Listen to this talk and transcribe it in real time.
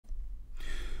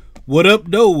What up,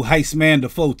 though? Heist man, the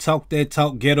foe. Talk that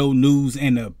talk, ghetto news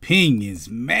and opinions.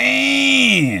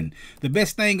 Man, the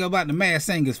best thing about the Maaaaaaan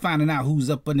thing is finding out who's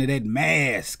up under that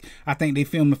mask. I think they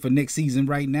filming for next season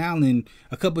right now, and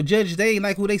a couple of judges, they ain't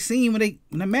like who they seen when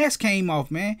the mask came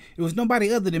off, man. It was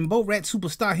nobody other than Boat Rat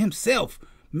superstar himself,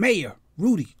 Mayor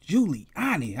Rudy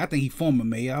Giuliani. I think he former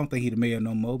mayor. I don't think he the mayor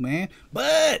no more, man.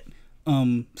 But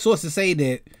sources say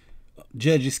that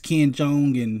judges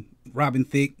Jeong and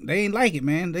Thicke, they ain't like it,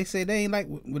 man. They said they ain't like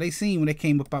what they seen when they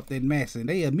came up off that mask, and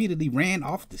they immediately ran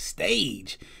off the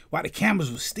stage while the cameras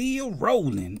were still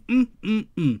rolling.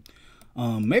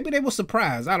 Maybe they were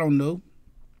surprised. I don't know.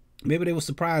 Maybe they were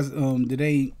surprised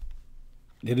that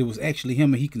it was actually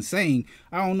him and he can sing.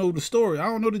 I don't know the story. I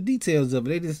don't know the details of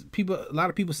it. A lot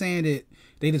of people saying that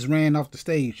they just ran off the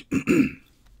stage.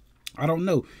 I don't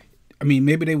know. I mean,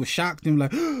 maybe they were shocked and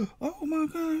like, oh my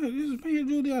God, this is Mayor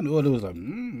Giuliani. Or they was like,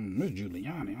 Miss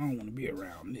Giuliani, I don't want to be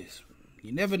around this.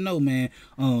 You never know, man.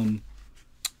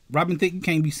 Thicke, you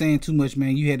can't be saying too much,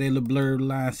 man. You had that little blurred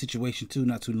line situation too,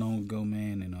 not too long ago,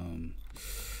 man. And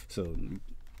so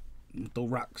throw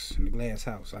rocks in the glass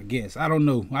house, I guess. I don't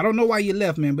know. I don't know why you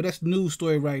left, man, but that's the news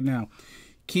story right now.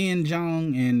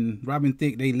 Jeong and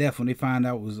Thicke, they left when they found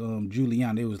out it was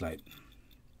Giuliani. They was like,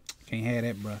 can't have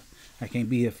that, bro. I can't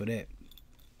be here for that.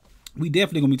 We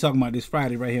definitely gonna be talking about this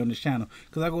Friday right here on this channel,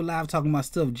 because I go live talking about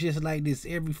stuff just like this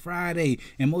every Friday,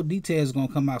 and more details gonna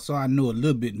come out, so I know a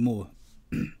little bit more.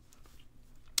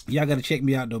 Y'all gotta check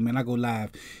me out though, man. I go live.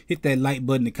 Hit that like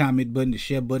button, the comment button, the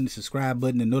share button, the subscribe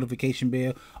button, the notification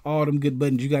bell, all them good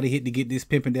buttons you gotta hit to get this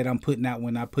pimping that I'm putting out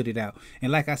when I put it out.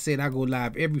 And like I said, I go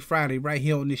live every Friday right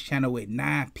here on this channel at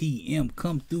 9 p.m.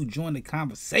 Come through, join the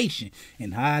conversation,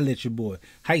 and holla at your boy.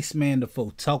 Heist man, the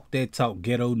foe. Talk that talk,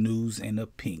 ghetto news and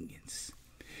opinions.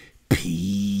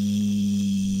 Peace.